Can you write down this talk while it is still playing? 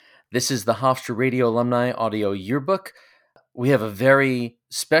This is the Hofstra Radio Alumni Audio Yearbook. We have a very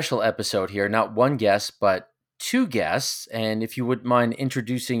special episode here, not one guest, but two guests. And if you wouldn't mind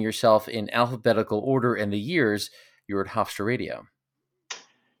introducing yourself in alphabetical order and the years, you're at Hofstra Radio.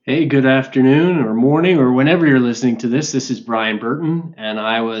 Hey, good afternoon or morning or whenever you're listening to this. This is Brian Burton, and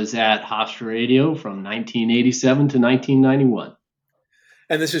I was at Hofstra Radio from 1987 to 1991.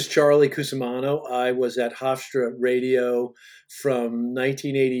 And this is Charlie Cusumano. I was at Hofstra Radio from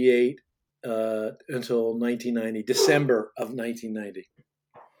 1988 until 1990, December of 1990.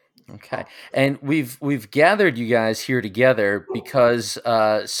 Okay. And we've gathered you guys here together because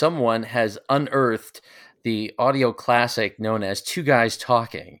someone has unearthed the audio classic known as Two Guys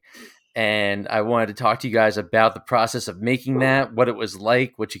Talking. And I wanted to talk to you guys about the process of making that, what it was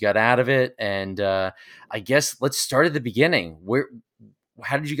like, what you got out of it. And I guess let's start at the beginning.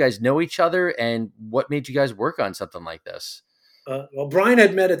 How did you guys know each other, and what made you guys work on something like this? Well, Brian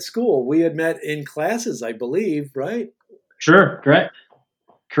had met at school. We had met in classes, I believe, right? Sure, correct.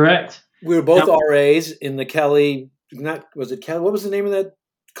 We were both RAs in the Kelly. Was it Kelly? What was the name of that?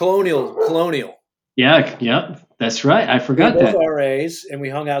 Colonial. Yeah, that's right. I forgot that. We were both RAs, and we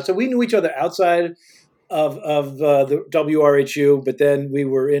hung out. So we knew each other outside of the WRHU, but then we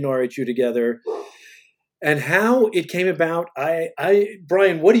were in RHU together. And how it came about,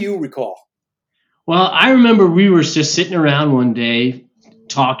 Brian, what do you recall? Well, I remember we were just sitting around one day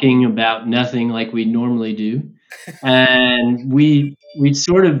talking about nothing like we normally do. And we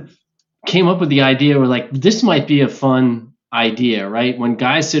sort of came up with the idea, we're like, this might be a fun idea, right? When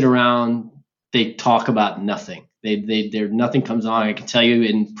guys sit around, they talk about nothing. Nothing comes on. I can tell you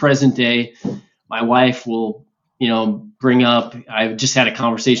in present day, my wife will, bring up, I just had a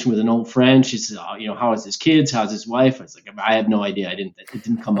conversation with an old friend. She says, how is his kids? How's his wife? I was like, I have no idea. It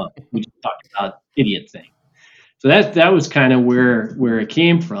didn't come up. We just talked about idiot thing. So that was kind of where it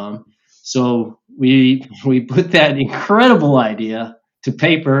came from. So we put that incredible idea to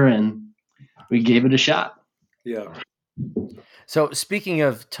paper and we gave it a shot. Yeah. So speaking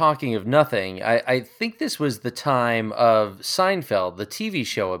of talking of nothing, I think this was the time of Seinfeld, the TV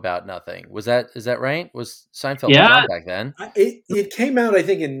show about nothing. Is that right? Was Seinfeld on back then? It came out, I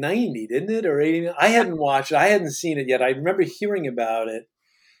think, in 90, didn't it? Or 80? I hadn't watched it. I hadn't seen it yet. I remember hearing about it.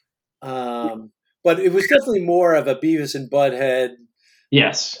 But it was definitely more of a Beavis and Butthead.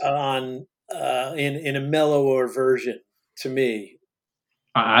 Yes. In a mellower version to me.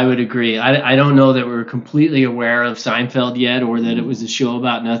 I would agree. I don't know that we're completely aware of Seinfeld yet, or that it was a show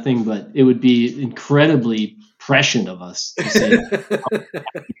about nothing, but it would be incredibly prescient of us to say at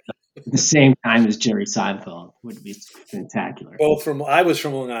the same time as Jerry Seinfeld. Would be spectacular. I was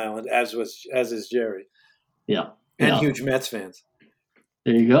from Long Island, as is Jerry. Yeah. And huge Mets fans.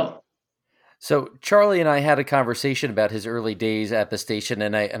 There you go. So Charlie and I had a conversation about his early days at the station,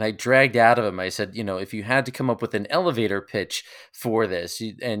 and I dragged out of him. I said, if you had to come up with an elevator pitch for this,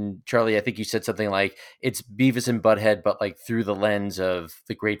 and Charlie, I think you said something like it's Beavis and Butthead, but like through the lens of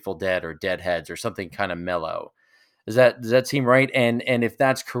the Grateful Dead or Deadheads or something kind of mellow. Does that seem right? And if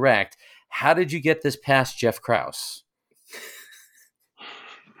that's correct, how did you get this past Jeff Krause?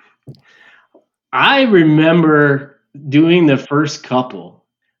 I remember doing the first couple.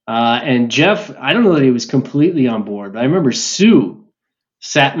 And Jeff, I don't know that he was completely on board, but I remember Sue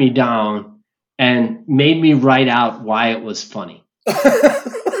sat me down and made me write out why it was funny. Are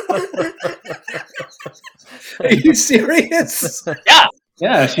you serious?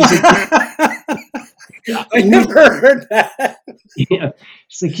 Yeah. She's like, I never heard that. Yeah.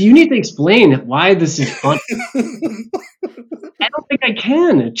 She's like, you need to explain why this is funny. I don't think I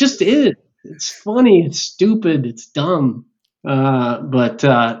can. It just is. It's funny. It's stupid. It's dumb. So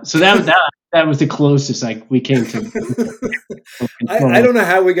that was the closest we came to. I don't know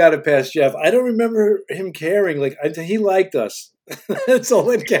how we got it past Jeff. I don't remember him caring. He liked us. That's all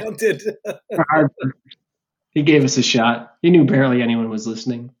that counted. He gave us a shot. He knew barely anyone was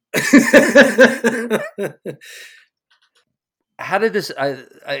listening. How did this?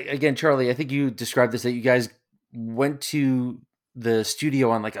 Again, Charlie, I think you described this that you guys went to the studio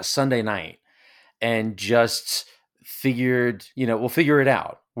on like a Sunday night and just figured, we'll figure it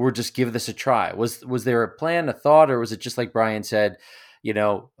out. We'll just give this a try. Was there a plan, a thought, or was it just like Brian said,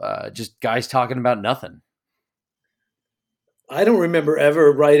 just guys talking about nothing? I don't remember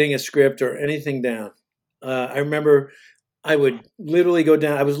ever writing a script or anything down. I remember I would literally go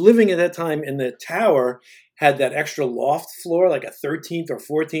down. I was living at that time in the tower, had that extra loft floor, like a 13th or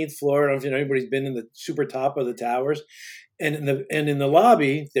 14th floor. I don't know if anybody's been in the super top of the towers. And in the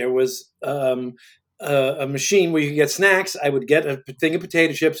lobby, there was a machine where you could get snacks. I would get a thing of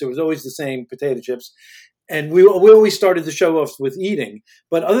potato chips. It was always the same potato chips. And we always started the show off with eating.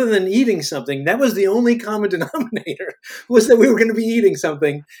 But other than eating something, that was the only common denominator, was that we were going to be eating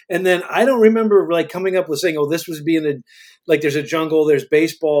something. And then I don't remember like coming up with saying, oh, this was being like there's a jungle, there's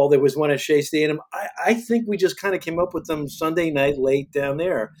baseball, there was one at Shea Stadium. I think we just kind of came up with them Sunday night late down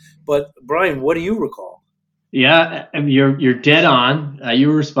there. But Brian, what do you recall? Yeah, you're dead on. You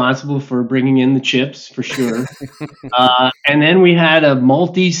were responsible for bringing in the chips for sure. And then we had a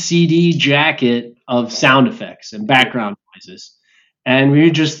multi-CD jacket of sound effects and background noises. And we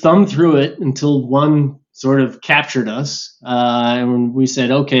would just thumb through it until one sort of captured us. And we said,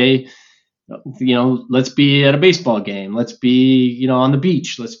 okay, let's be at a baseball game. Let's be, on the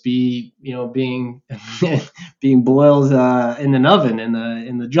beach. Let's be, being being boiled in an oven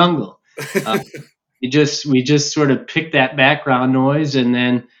in the jungle. We just sort of picked that background noise and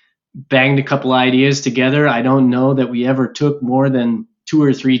then banged a couple ideas together. I don't know that we ever took more than 2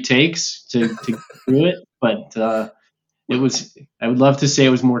 or 3 takes to get through it, but it was. I would love to say it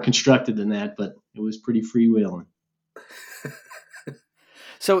was more constructed than that, but it was pretty freewheeling.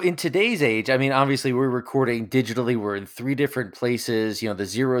 So in today's age, I mean, obviously we're recording digitally. We're in 3 different places. The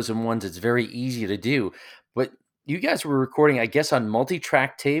zeros and ones. It's very easy to do, but you guys were recording, I guess, on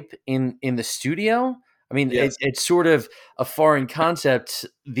multi-track tape in the studio. I mean, Yes. it's sort of a foreign concept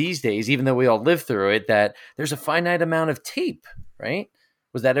these days, even though we all live through it, that there's a finite amount of tape, right?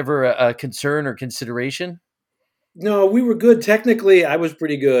 Was that ever a concern or consideration? No, we were good. Technically, I was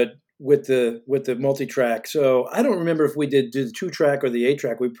pretty good with the multi-track. So I don't remember if we did the 2-track or the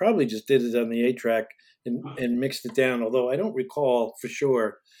 8-track. We probably just did it on the 8-track and mixed it down, although I don't recall for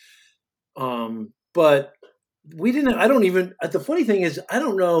sure. But we didn't. I don't even. The funny thing is, I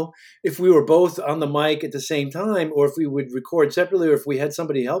don't know if we were both on the mic at the same time, or if we would record separately, or if we had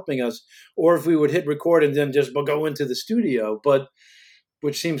somebody helping us, or if we would hit record and then just go into the studio. But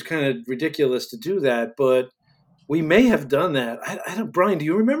which seems kind of ridiculous to do that. But we may have done that. I don't. Brian, do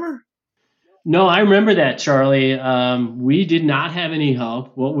you remember? No, I remember that, Charlie. We did not have any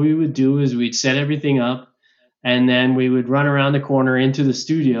help. What we would do is we'd set everything up, and then we would run around the corner into the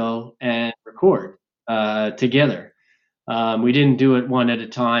studio and record together. We didn't do it one at a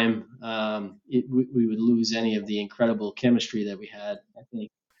time. We would lose any of the incredible chemistry that we had, I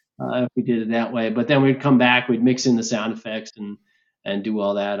think, if we did it that way. But then we'd come back, we'd mix in the sound effects and do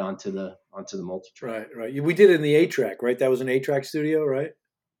all that onto the multi-track. Right. We did it in the 8-track, right? That was an 8-track studio, right?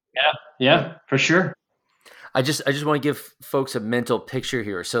 Yeah, for sure. I just want to give folks a mental picture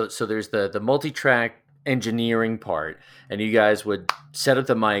here. So there's the multi-track engineering part, and you guys would set up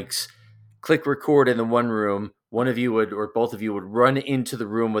the mics, click record in the one room. One of you would, or both of you would, run into the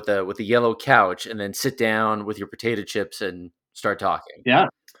room with a yellow couch, and then sit down with your potato chips and start talking. Yeah,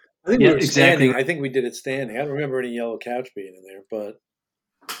 I think we were standing. I think we did it standing. I don't remember any yellow couch being in there, but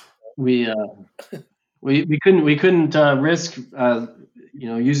we couldn't risk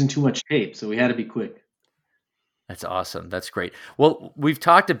using too much tape, so we had to be quick. That's awesome. That's great. Well, we've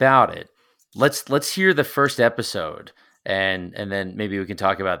talked about it. Let's hear the first episode, and then maybe we can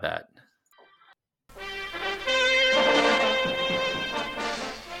talk about that.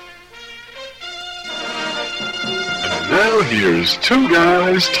 And now here's 2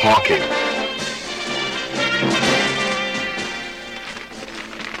 guys talking.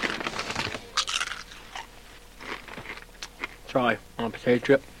 Try on a potato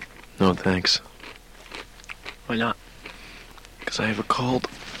chip? No, thanks. Why not? Because I have a cold.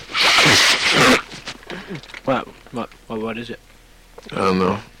 What is it? I don't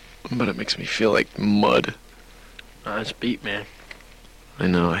know, but it makes me feel like mud. It's beat, man. I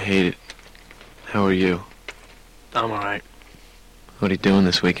know, I hate it. How are you? I'm alright. What are you doing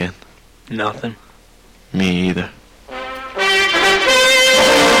this weekend? Nothing. Me either.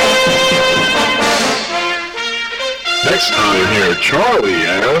 Next time hear Charlie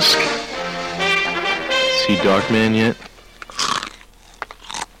ask, see Darkman yet?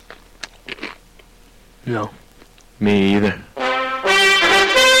 No. Me either.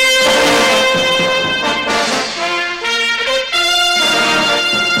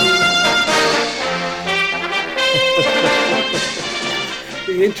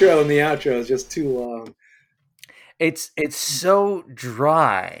 The intro and the outro is just too long. It's so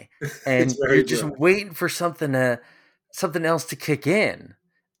dry, and you're just dry. waiting for something else to kick in,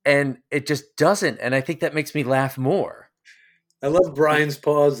 and it just doesn't. And I think that makes me laugh more. I love Brian's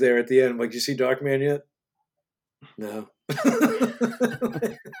pause there at the end. Like, you see Darkman yet? No.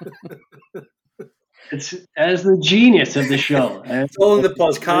 It's as the genius of the show. It's all in the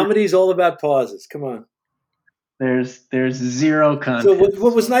pause. Comedy is all about pauses. Come on. There's zero content. So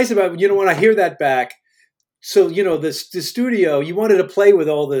what was nice about, when I hear that back, so the studio, you wanted to play with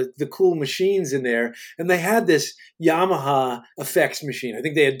all the cool machines in there, and they had this Yamaha effects machine. I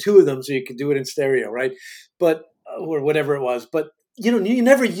think they had two of them, so you could do it in stereo, right? But or whatever it was. But you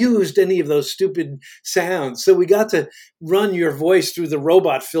never used any of those stupid sounds, so we got to run your voice through the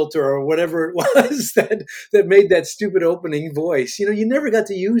robot filter or whatever it was that made that stupid opening voice. You never got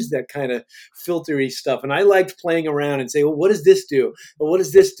to use that kind of filtery stuff, and I liked playing around and say, well, what does this do? Well, what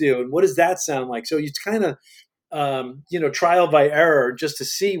does this do? And what does that sound like? So you kind of trial by error just to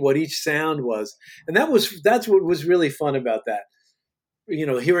see what each sound was. And that's what was really fun about that.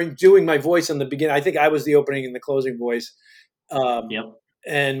 Doing my voice on the beginning. I think I was the opening and the closing voice. Yep.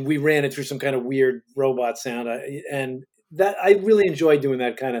 And we ran it through some kind of weird robot sound. And that I really enjoyed doing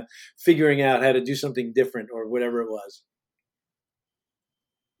that, kind of figuring out how to do something different or whatever it was.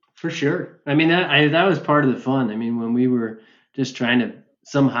 For sure. I mean, that was part of the fun. I mean, when we were just trying to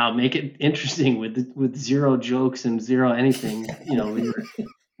somehow make it interesting with zero jokes and zero anything, we were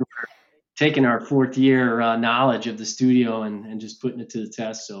taking our fourth year knowledge of the studio and just putting it to the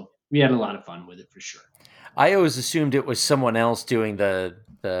test. So we had a lot of fun with it for sure. I always assumed it was someone else doing the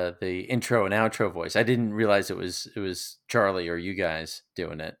intro and outro voice. I didn't realize it was Charlie or you guys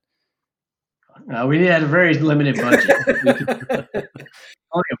doing it. We had a very limited budget.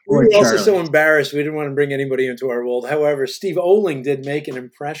 We were also so embarrassed we didn't want to bring anybody into our world. However, Steve Oling did make an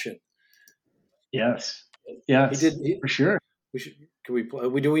impression. Yes, he did for sure. Can we play?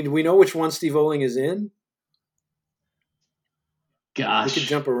 Do we know which one Steve Oling is in? Gosh, we could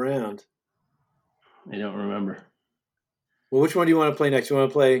jump around. I don't remember. Well, which one do you want to play next? You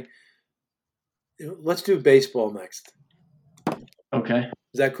want to play? Let's do baseball next. Okay.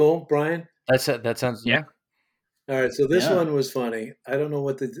 Is that cool, Brian? That sounds yeah. All right. So this one was funny. I don't know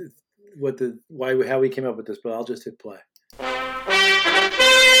how we came up with this, but I'll just hit play. Now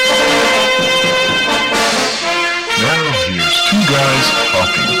here's two guys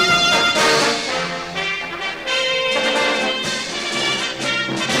talking.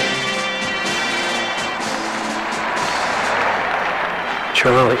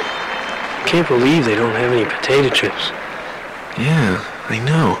 Charlie, I can't believe they don't have any potato chips. Yeah, I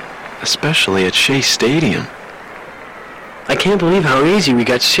know. Especially at HRAAY Stadium. I can't believe how easy we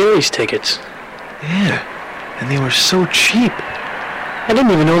got series tickets. Yeah, and they were so cheap. I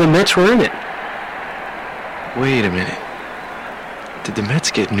didn't even know the Mets were in it. Wait a minute. Did the Mets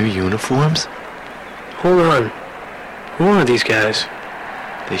get new uniforms? Hold on. Who are these guys?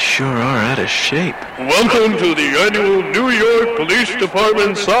 They sure are out of shape. Welcome to the annual New York Police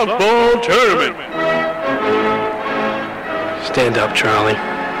Department softball tournament. Stand up, Charlie.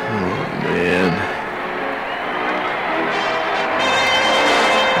 Oh, man.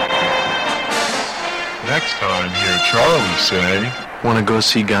 Next time, hear Charlie say, Want to go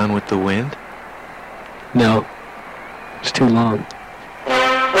see Gone with the Wind? No. It's too long.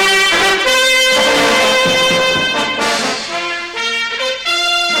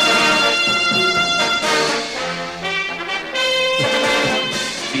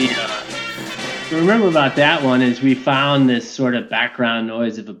 What I remember about that one is we found this sort of background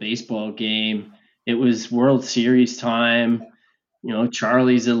noise of a baseball game. It was World Series time.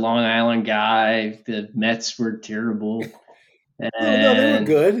 Charlie's a Long Island guy. The Mets were terrible. No, they were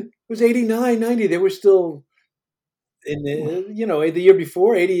good. It was 89, 90. They were still in the year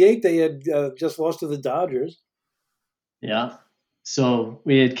before, 88, they had just lost to the Dodgers. Yeah. So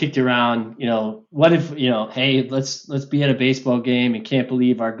we had kicked around, what if, hey, let's be at a baseball game and can't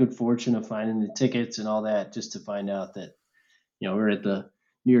believe our good fortune of finding the tickets and all that, just to find out that, we're at the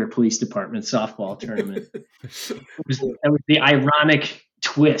New York Police Department softball tournament. That was the ironic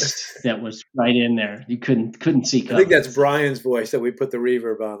twist that was right in there. You couldn't see coming. I think that's Brian's voice that we put the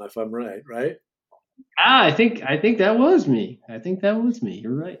reverb on, if I'm right? I think that was me.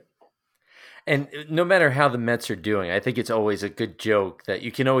 You're right. And no matter how the Mets are doing, I think it's always a good joke that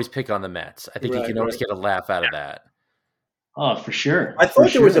you can always pick on the Mets. I think you can always get a laugh out of that. Oh, for sure. I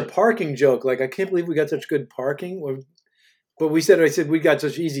thought there was a parking joke. Like, I can't believe we got such good parking. But I said we got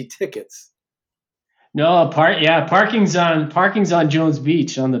such easy tickets. No, parking's on Jones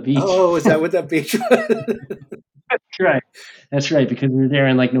Beach, on the beach. Oh, is that what that beach was? That's right, because we were there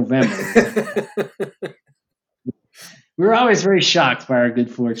in like November. We were always very shocked by our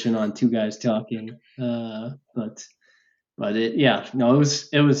good fortune on Two Guys Talking, but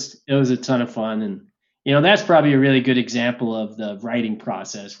it was a ton of fun, and that's probably a really good example of the writing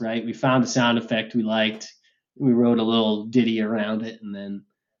process, right? We found a sound effect we liked, we wrote a little ditty around it, and then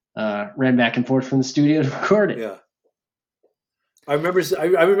ran back and forth from the studio to record it. Yeah, I remember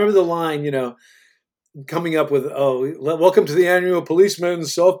the line, coming up with, welcome to the annual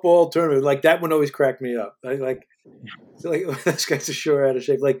policeman's softball tournament. Like that one always cracked me up. Like this guy's a sure out of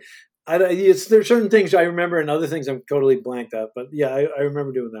shape. Like there's certain things I remember and other things I'm totally blanked out. But yeah, I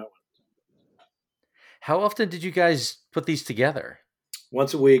remember doing that one. How often did you guys put these together?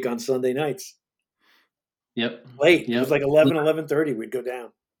 Once a week on Sunday nights. Yep. Late. It was like 11:30. We'd go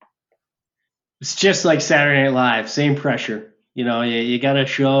down. It's just like Saturday Night Live, same pressure. You got a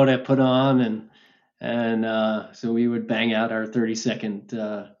show to put on, and so we would bang out our 30-second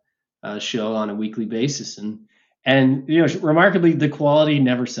show on a weekly basis, and remarkably, the quality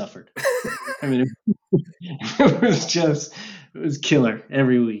never suffered. I mean, it was killer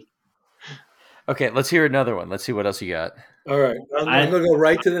every week. Okay, let's hear another one. Let's see what else you got. All right, I'm going to go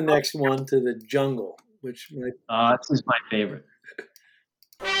right to the next one, to the jungle, which this is my favorite.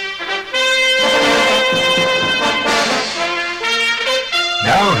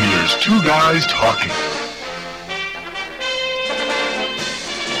 Now here's two guys talking.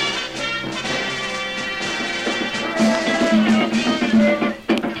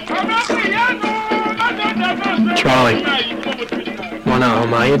 Charlie, want a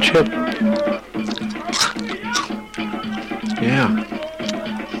HRAAY chip? Yeah.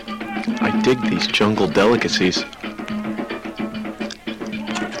 I dig these jungle delicacies.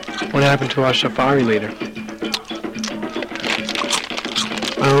 What happened to our safari leader?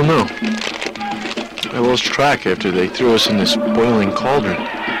 I don't know. I lost track after they threw us in this boiling cauldron.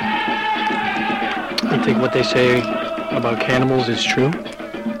 You think what they say about cannibals is true?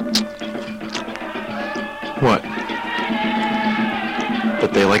 What?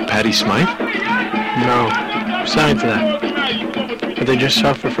 That they like Patty Smythe? No. Besides that. But they just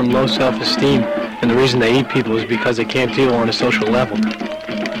suffer from low self-esteem, and the reason they eat people is because they can't deal on a social level.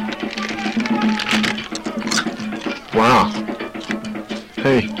 Wow.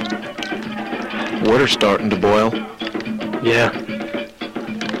 Hey. Water's starting to boil. Yeah.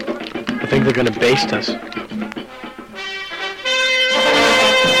 I think they're gonna baste us.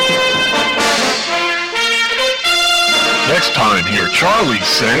 Next time, hear Charlie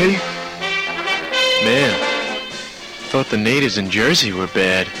say... Man, thought the natives in Jersey were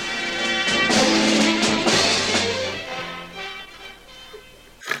bad.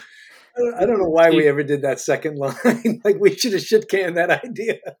 I don't know why we ever did that second line. Like we should have shit-canned that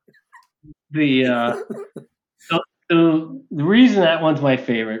idea. The reason that one's my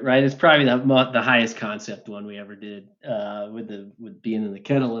favorite, right? It's probably the highest concept one we ever did with being in the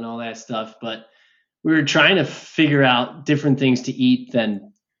kettle and all that stuff. But we were trying to figure out different things to eat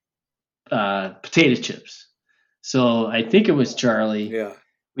than potato chips. So I think it was Charlie. Yeah.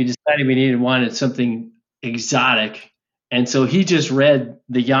 We decided we wanted something exotic. And so he just read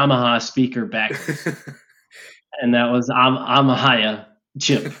the Yamaha speaker backwards. And that was Amahaya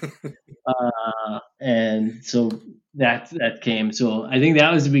chip. And so that came. So I think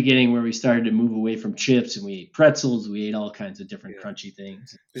that was the beginning where we started to move away from chips, and we ate pretzels. We ate all kinds of different crunchy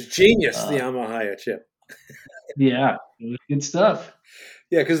things. It was genius, the Yamaha chip. Yeah, it was good stuff.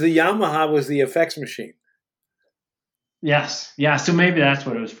 Yeah, because the Yamaha was the effects machine. Yes. Yeah, so maybe that's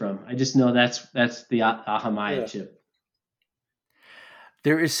what it was from. I just know that's the Ahamaya chip.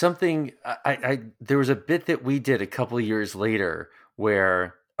 There is something, there was a bit that we did a couple of years later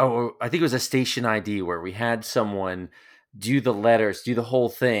where, I think it was a station ID where we had someone do the letters, do the whole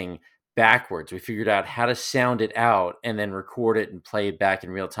thing backwards. We figured out how to sound it out and then record it and play it back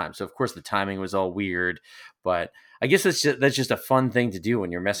in real time. So of course the timing was all weird, but I guess that's just a fun thing to do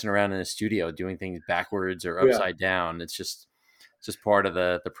when you're messing around in a studio, doing things backwards or upside down. It's just part of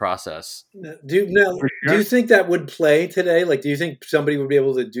the process. Do you think that would play today? Like, do you think somebody would be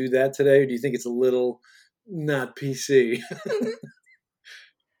able to do that today? Or do you think it's a little not PC?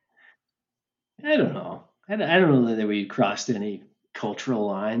 I don't know. I don't know that we crossed any cultural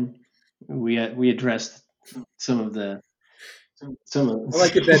line. We addressed some of the. I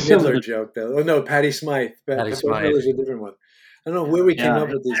like the Bette Midler joke, though. Oh no, Patty Smythe. Patty Smythe is a different one. I don't know where we came up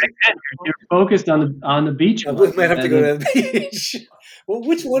with these. You're focused on the beach. We might have to go to the beach. Well,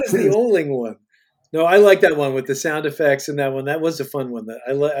 which one is the Oling one? No, I like that one with the sound effects and that one. That was a fun one.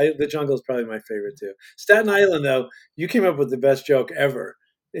 The Jungle is probably my favorite too. Staten Island, though, you came up with the best joke ever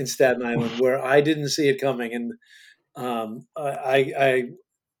in Staten Island, where I didn't see it coming, and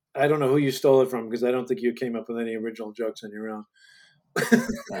I don't know who you stole it from because I don't think you came up with any original jokes on your own.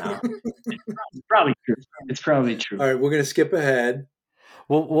 No. It's probably true. It's probably true. All right, we're going to skip ahead.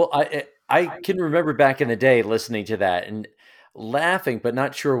 Well, I can remember back in the day listening to that and laughing, but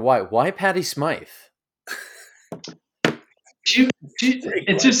not sure why. Why Patty Smythe?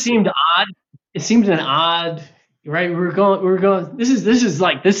 It just seemed odd. It seemed an odd, right? We're going. This is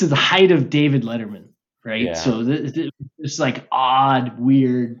the height of David Letterman. right? Yeah. So it's like odd,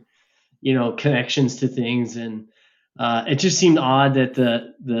 weird, connections to things, and it just seemed odd that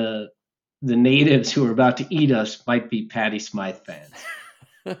the natives who were about to eat us might be Patti Smythe fans.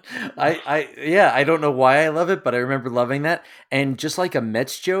 I don't know why I love it, but I remember loving that. And just like a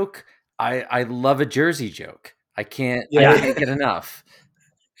Mets joke, I love a Jersey joke. I can't get enough.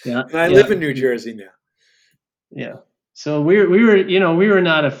 Yeah, And I live in New Jersey now. Yeah. So we were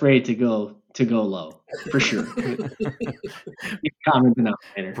not afraid to go low, for sure. Common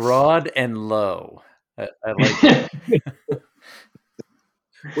denominator. Broad and low. I like it.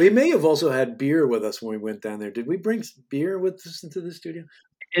 We may have also had beer with us when we went down there. Did we bring beer with us into the studio?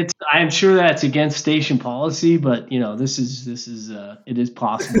 I'm sure that's against station policy, but this is it is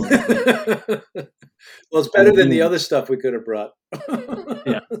possible. Well, it's better than the other stuff we could have brought.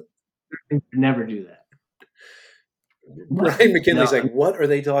 Yeah. Never do that. Brian McKinley's like, what are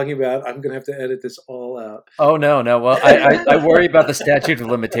they talking about? I'm going to have to edit this all out. Oh, no. Well, I worry about the statute of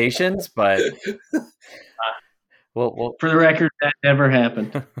limitations, but well, for the record, that never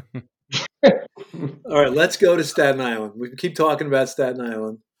happened. All right, let's go to Staten Island. We can keep talking about Staten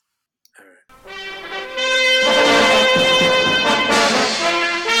Island. All right.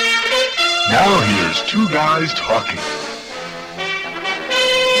 Now here's two guys talking.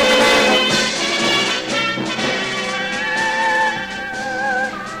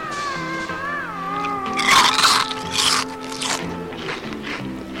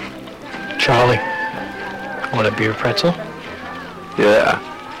 Charlie, want a beer pretzel? Yeah.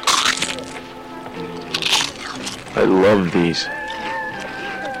 I love these.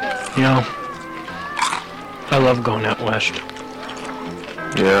 I love going out west.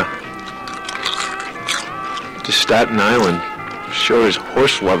 Yeah. To Staten Island. Sure is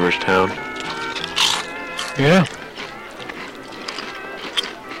horse lovers' town. Yeah.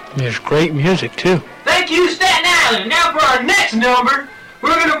 There's great music, too. Thank you, Staten Island. Now for our next number,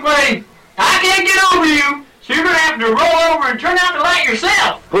 we're going to play I Can't Get Over You, so you're going to have to roll over and turn out the light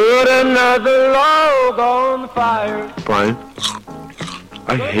yourself. Put another log on the fire. Brian,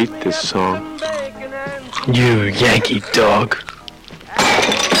 I hate this song. You Yankee dog.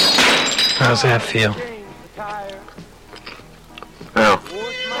 How's that feel? Ow.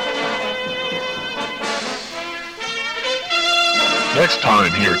 Next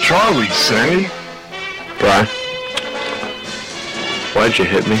time, hear Charlie say, Brian, why'd you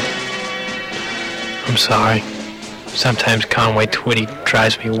hit me? I'm sorry. Sometimes Conway Twitty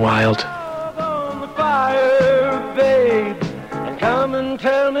drives me wild. On the fire, babe, and come and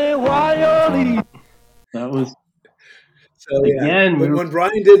tell me why you're leaving. That was So yeah, again when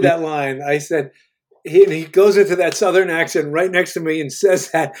Brian did that line, I said, he goes into that Southern accent right next to me and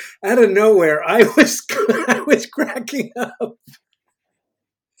says that out of nowhere. I was cracking up.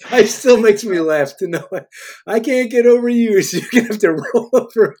 It still makes me laugh to know I can't get over you, so you're gonna have to roll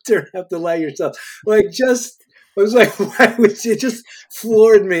over and turn out the light yourself. I was like, why would it just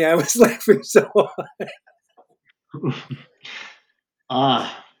floored me? I was laughing so hard.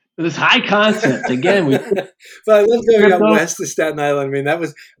 This high concept again. But I love going out west to Staten Island. I mean,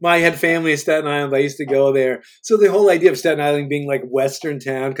 I had family in Staten Island. I used to go there. So the whole idea of Staten Island being like Western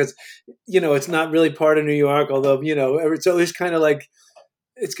town, because it's not really part of New York, although so it's kind of like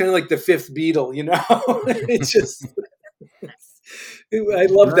the fifth Beatle. It's just I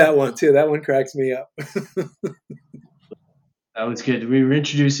love that one too. That one cracks me up. That was good. We were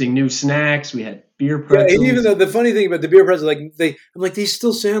introducing new snacks. We had beer pretzels. Yeah, and even though the funny thing about the beer pretzels, I'm like, these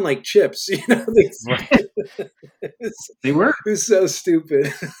still sound like chips. They were. It was so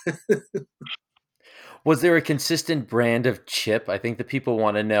stupid. Was there a consistent brand of chip? I think the people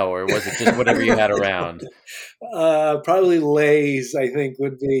want to know, or was it just whatever you had around? Probably Lay's, I think,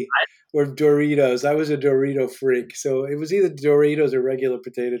 would be, or Doritos. I was a Dorito freak, so it was either Doritos or regular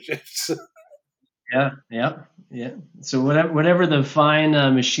potato chips. Yeah. So whatever the fine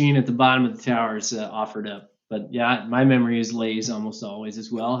machine at the bottom of the towers offered up. But yeah, my memory is Lay's almost always as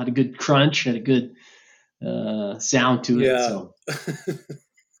well. Had a good crunch, had a good sound to it. Yeah. So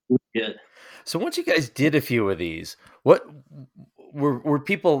good. So once you guys did a few of these, what were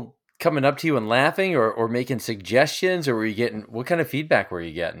people coming up to you and laughing, or making suggestions, or what kind of feedback were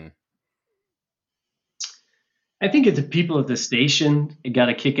you getting? I think the people at the station got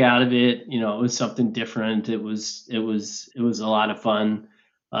a kick out of it. It was something different. It was a lot of fun.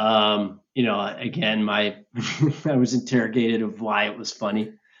 Again, I was interrogated of why it was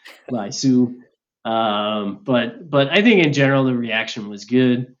funny by Sue. But I think in general the reaction was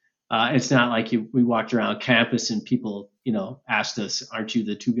good. It's not like we walked around campus and people, asked us, "Aren't you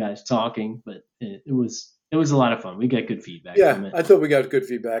the two guys talking?" But it was it was a lot of fun. We got good feedback from Yeah, it. I thought we got good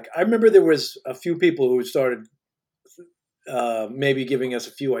feedback. I remember there was a few people who started maybe giving us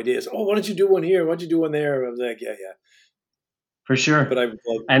a few ideas. Oh, why don't you do one here? Why don't you do one there? I was like, yeah, yeah. For sure. But I would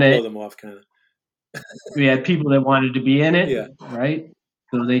And blow them off kind of. we had people that wanted to be in it, Yeah. right?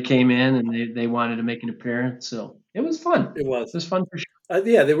 So they came in and they wanted to make an appearance. So it was fun. It was. It was fun for sure.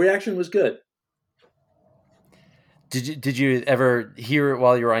 Yeah, the reaction was good. Did you ever hear it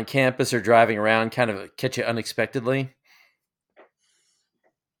while you were on campus or driving around, kind of catch you unexpectedly?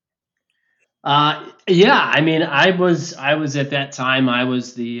 Yeah, I mean, I was at that time. I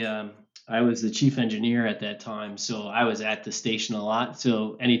was the chief engineer at that time, so I was at the station a lot.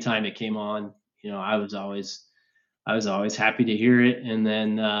 So anytime it came on, I was always happy to hear it. And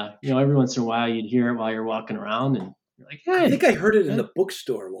then every once in a while you'd hear it while you're walking around, and you're like, hey. I think I heard it in the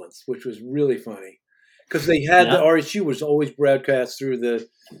bookstore once, which was really funny because they had the RSU was always broadcast through the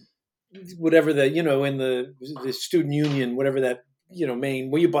whatever in the student union, whatever that main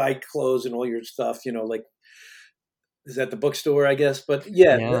where you buy clothes and all your stuff, like is that the bookstore, I guess. But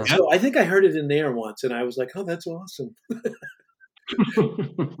yeah. So I think I heard it in there once, and I was like, oh, that's awesome.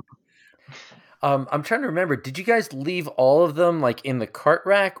 I'm trying to remember. Did you guys leave all of them like in the cart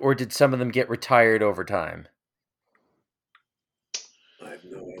rack, or did some of them get retired over time? I have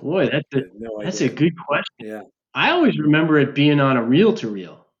no idea. Boy, that's a good question. Yeah, I always remember it being on a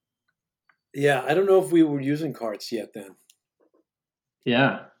reel-to-reel. Yeah, I don't know if we were using carts yet then.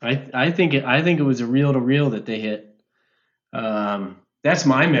 Yeah, I think it was a reel-to-reel that they hit. That's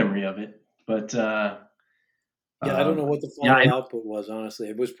my memory of it. But yeah, I don't know what the final output was. Honestly,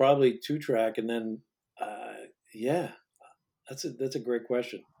 it was probably 2-track, and then yeah, that's a great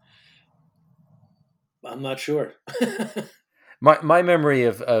question. I'm not sure. My memory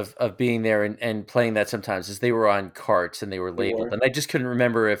of being there and playing that sometimes is they were on carts and they were labeled, and I just couldn't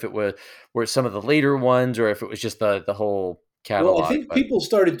remember if it were some of the later ones or if it was just the whole catalog. Well, I think people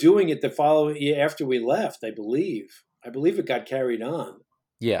started doing it the following year after we left. I believe it got carried on.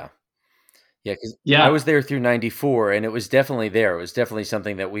 Yeah. Yeah, because I was there through '94, and it was definitely there. It was definitely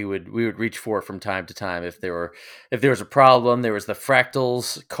something that we would reach for from time to time if there was a problem. There was the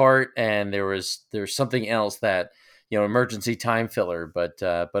Fractals cart, and there was something else that emergency time filler. But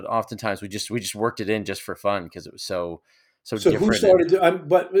oftentimes we just worked it in just for fun because it was so different. Who started?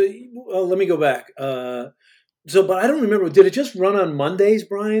 But let me go back. But I don't remember. Did it just run on Mondays,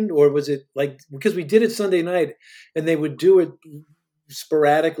 Brian, or was it because we did it Sunday night, and they would do it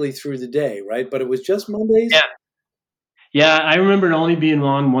sporadically through the day, right? But it was just Mondays? Yeah, I remember it only being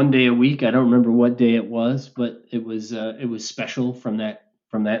on one day a week. I don't remember what day it was, but it was special from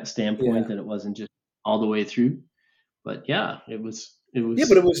that standpoint that it wasn't just all the way through. But yeah, it was. Yeah,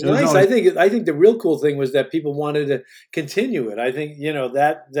 but it was nice. I think the real cool thing was that people wanted to continue it. I think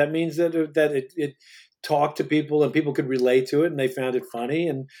that means that it talked to people and people could relate to it and they found it funny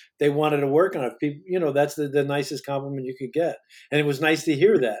and they wanted to work on it. People, that's the nicest compliment you could get, and it was nice to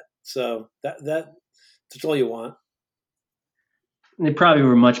hear that. So that's all you want. They probably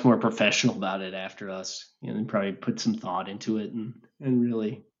were much more professional about it after us. They probably put some thought into it and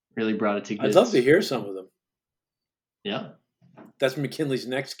really brought it together. I'd love to hear some of them. Yeah. That's McKinley's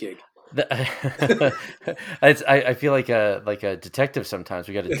next gig. I feel like a detective sometimes.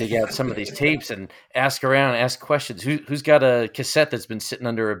 We got to dig out some of these tapes and ask around, ask questions. Who's got a cassette that's been sitting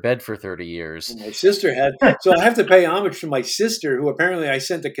under a bed for 30 years? Well, my sister had. So I have to pay homage to my sister, who apparently I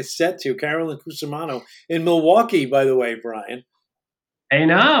sent a cassette to, Carolyn Cusumano in Milwaukee, by the way, Brian. Hey,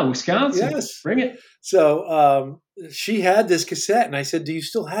 now, Wisconsin. Yes. Bring it. So she had this cassette, and I said, "Do you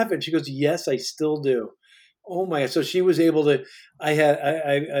still have it?" She goes, "Yes, I still do." Oh my! So she was able to.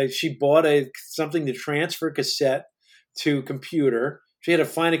 She bought something to transfer cassette to computer. She had to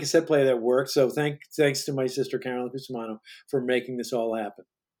find a cassette player that worked. So thanks to my sister Carolyn Cusumano for making this all happen.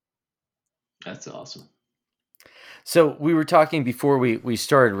 That's awesome. So we were talking before we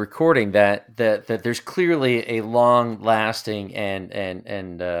started recording that there's clearly a long-lasting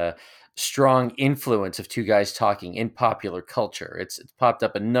and strong influence of Two Guys Talking in popular culture. It's popped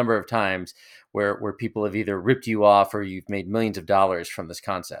up a number of times where people have either ripped you off or you've made millions of dollars from this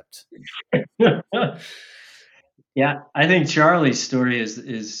concept. Yeah, I think Charlie's story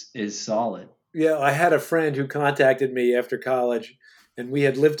is solid. Yeah, I had a friend who contacted me after college, and we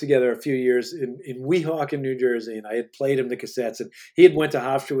had lived together a few years in Weehawken, New Jersey, and I had played him the cassettes, and he had went to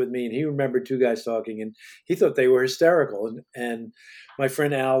Hofstra with me, and he remembered Two Guys Talking, and he thought they were hysterical. And my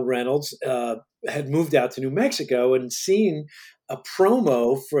friend Al Reynolds had moved out to New Mexico and seen a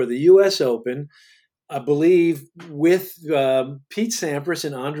promo for the U.S. Open, I believe, with Pete Sampras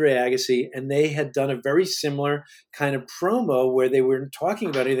and Andre Agassi, and they had done a very similar kind of promo where they weren't talking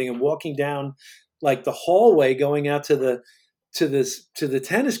about anything and walking down like the hallway going out to the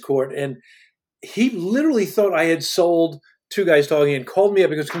tennis court, and he literally thought I had sold Two Guys Talking and called me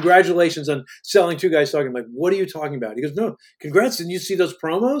up and goes, "Congratulations on selling Two Guys Talking." I'm like, "What are you talking about?" He goes, "No, congrats. Didn't you see those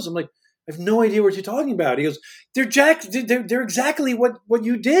promos?" I'm like, "I have no idea what you're talking about." He goes, they're exactly what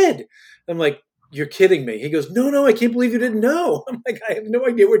you did." I'm like, "You're kidding me." He goes, No, I can't believe you didn't know." I'm like, "I have no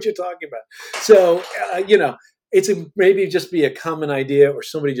idea what you're talking about." So, it's maybe just be a common idea, or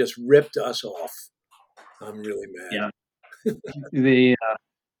somebody just ripped us off. I'm really mad. Yeah.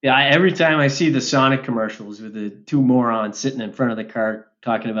 Every time I see the Sonic commercials with the two morons sitting in front of the car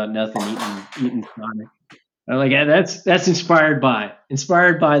talking about nothing, eating Sonic, I'm like, that's inspired by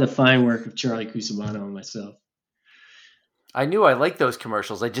the fine work of Charlie Cusumano and myself. I knew I liked those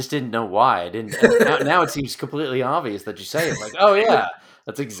commercials. I just didn't know why. I didn't. And now it seems completely obvious that you say it. Like, oh yeah,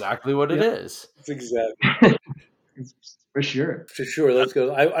 that's exactly what it is. That's exactly. For sure. Let's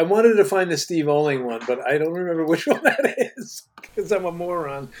go. I wanted to find the Steve Oling one, but I don't remember which one that is because I'm a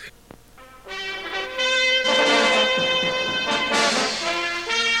moron.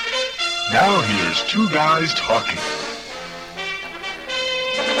 Now here's Two Guys Talking.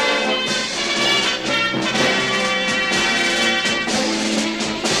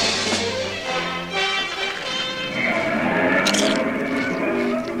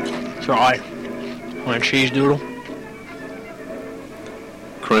 Try. Want a cheese doodle?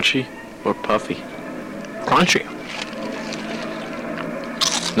 Crunchy or puffy? Crunchy.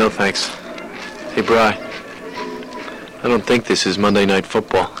 No thanks. Hey, Bri. I don't think this is Monday Night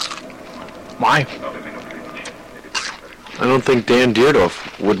Football. Why? I don't think Dan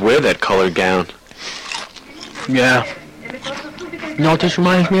Dierdorf would wear that colored gown. Yeah. You know what this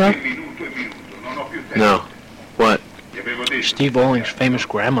reminds me of? No. What? Steve Oling's famous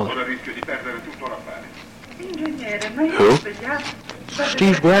grandmother. Who?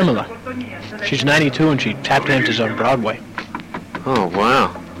 Steve's grandmother. She's 92 and she tap dances on Broadway. Oh,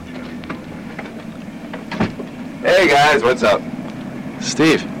 wow. Hey guys, what's up?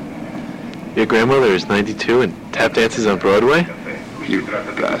 Steve, your grandmother is 92 and tap dances on Broadway? You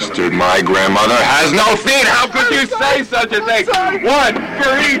bastard, my grandmother has no feet! How could you say such a thing? One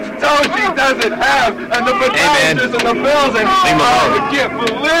for each toe she doesn't have, and the podiatrist and the bills, and I can't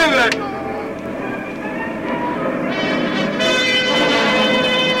believe it!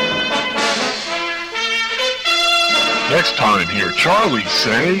 Next time, hear Charlie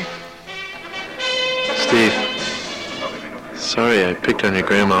say... Steve, sorry I picked on your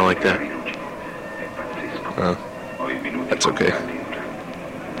grandma like that. That's okay.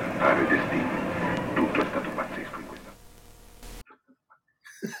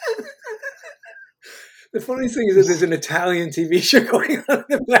 The funny thing is that there's an Italian TV show going on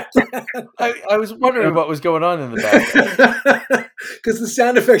in the background. I was wondering what was going on in the background. Because the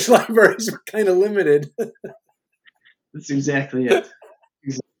sound effects libraries were kind of limited. That's exactly it.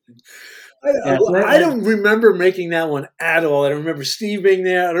 I don't remember making that one at all. I don't remember Steve being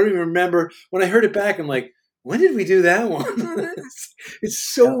there. I don't even remember. When I heard it back, I'm like, when did we do that one? It's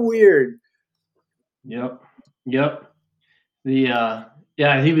so weird. Yep. He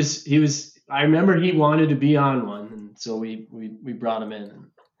was. I remember he wanted to be on one, and so we brought him in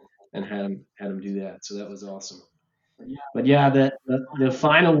and had him do that. So that was awesome. But yeah, the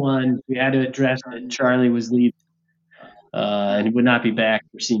final one we had to address that Charlie was leaving. And he would not be back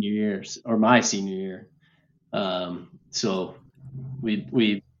for senior years or my senior year. So we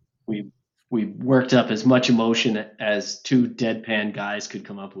worked up as much emotion as two deadpan guys could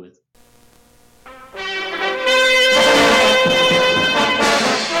come up with.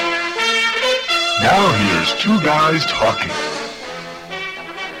 Now here's Two Guys Talking.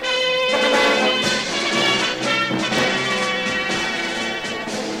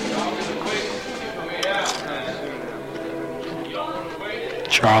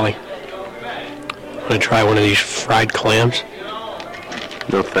 Charlie, want to try one of these fried clams?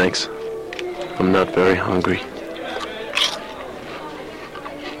 No thanks. I'm not very hungry.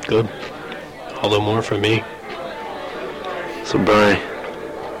 Good. A little more for me. So, Bri,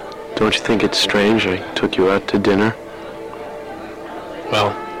 don't you think it's strange I took you out to dinner?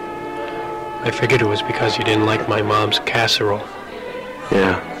 Well, I figured it was because you didn't like my mom's casserole.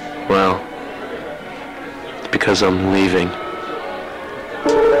 Yeah, well, it's because I'm leaving.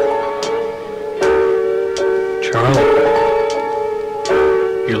 Charlie,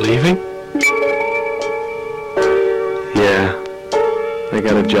 you're leaving? Yeah, I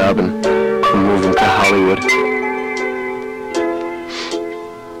got a job and I'm moving to Hollywood.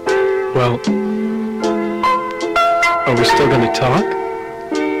 Well, are we still going to talk?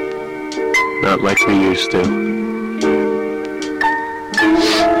 Not like we used to.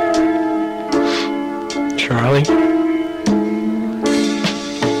 Charlie?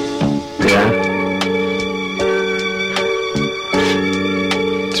 Yeah?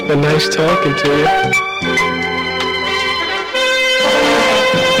 It's been nice talking to you.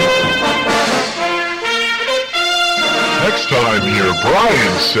 Next time, hear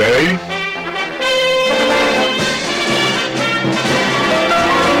Brian say...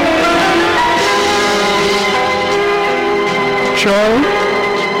 Charlie?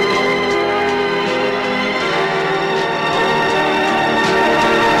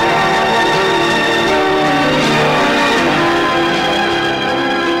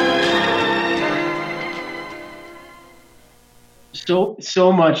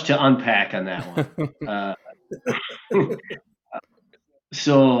 So much to unpack on that one.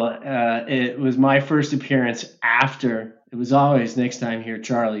 It was my first appearance after. It was always next time hear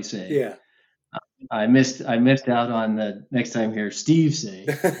Charlie say. Yeah. I missed out on the next time hear Steve say.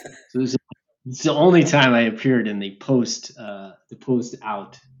 So it's the only time I appeared in the post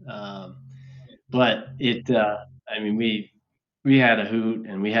out. But it, I mean, we had a hoot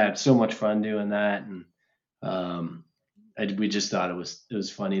and we had so much fun doing that, and we just thought it was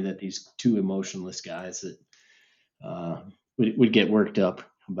funny that these two emotionless guys that would get worked up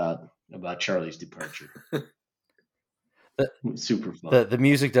about Charlie's departure. Super fun. The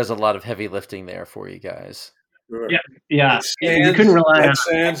music does a lot of heavy lifting there for you guys. Sure. Yeah. Sands, you couldn't rely on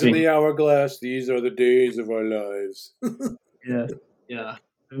sands in the hourglass. These are the days of our lives. Yeah.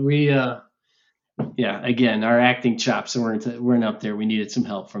 We again, our acting chops weren't up there. We needed some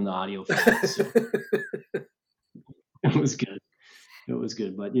help from the audio folks. So. It was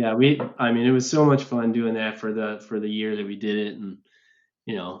good. But yeah, it was so much fun doing that for the year that we did it, and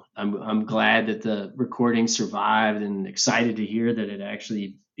I'm glad that the recording survived, and excited to hear that it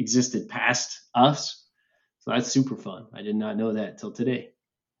actually existed past us. So that's super fun. I did not know that till today.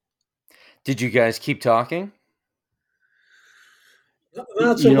 Did you guys keep talking?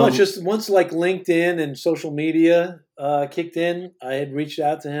 Not so much. Just once, like LinkedIn and social media kicked in, I had reached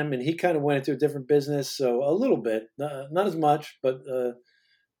out to him, and he kind of went into a different business. So a little bit, not as much, but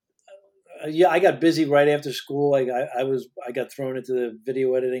yeah, I got busy right after school. I got thrown into the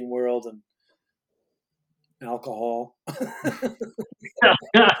video editing world and alcohol.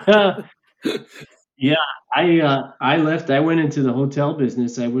 Yeah, I left. I went into the hotel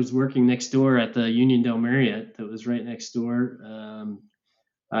business. I was working next door at the Uniondale Marriott that was right next door.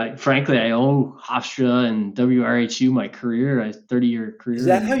 Frankly, I owe Hofstra and WRHU my career, a 30-year career. Is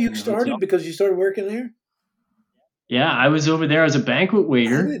that how you started? Because you started working there? Yeah, I was over there as a banquet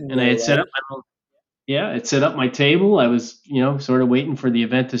waiter, and I had set up my table. I was, sort of waiting for the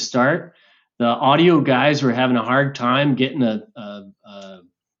event to start. The audio guys were having a hard time getting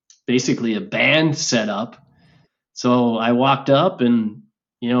basically a band set up. So I walked up and,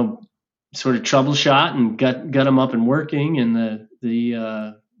 sort of troubleshot and got them up and working. And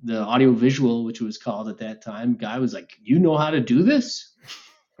the audio visual, which it was called at that time, guy was like, "You know how to do this?"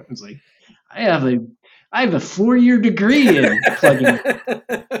 I was like, I have a 4-year degree in plugging.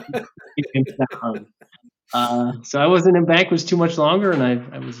 So I wasn't in banquets too much longer, and I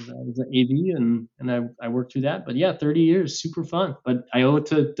was at AV, and I worked through that. But yeah, 30 years, super fun. But I owe it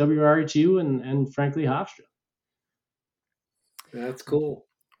to WRHU and frankly Hofstra. That's cool.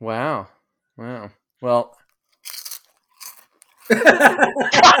 Wow. Well,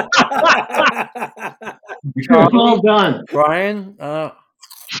 well done, Brian.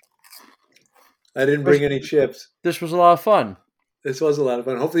 I didn't bring any chips. This was a lot of fun. This was a lot of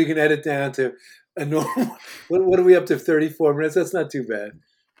fun. Hopefully you can edit down to a normal. What are we up to? 34 minutes. That's not too bad.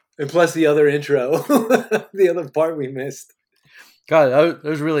 And plus the other intro, the other part we missed. God, that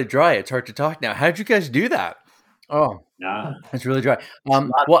was really dry. It's hard to talk now. How did you guys do that? Oh, yeah, it's really dry.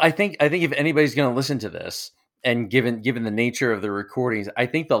 Well, I think if anybody's going to listen to this, and given the nature of the recordings, I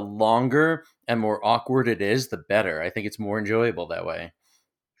think the longer and more awkward it is, the better. I think it's more enjoyable that way.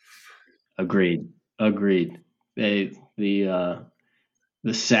 Agreed. The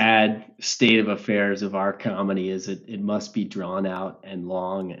sad state of affairs of our comedy is it must be drawn out and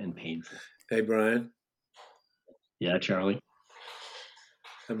long and painful. Hey, Brian. Yeah, Charlie.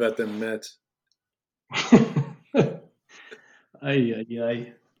 How about them Mets?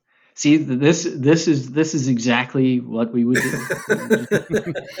 See, this is exactly what we would do.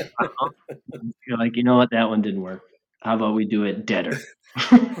 You're like, you know what, that one didn't work. How about we do it deader?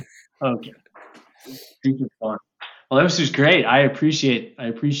 Okay. Super fun. Well, this was great. I appreciate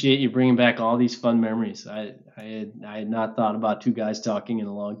you bringing back all these fun memories. I had not thought about two guys talking in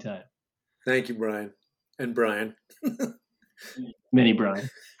a long time. Thank you, Brian. And Brian. Mini Brian.